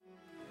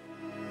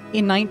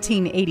In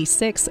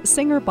 1986,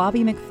 singer Bobby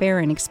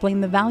McFerrin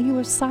explained the value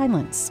of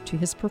silence to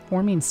his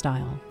performing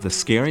style. The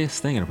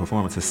scariest thing in a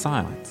performance is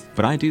silence,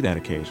 but I do that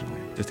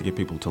occasionally, just to get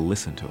people to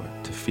listen to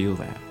it, to feel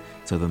that.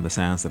 So then the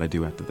sounds that I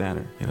do after that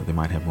are, they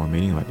might have more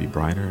meaning, might be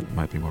brighter, it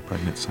might be more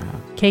pregnant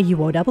sound.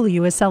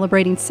 KUOW is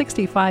celebrating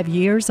 65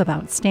 years of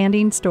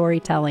outstanding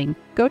storytelling.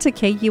 Go to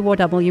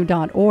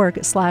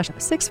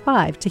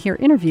KUOW.org/65 to hear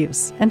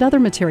interviews and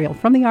other material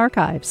from the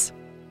archives.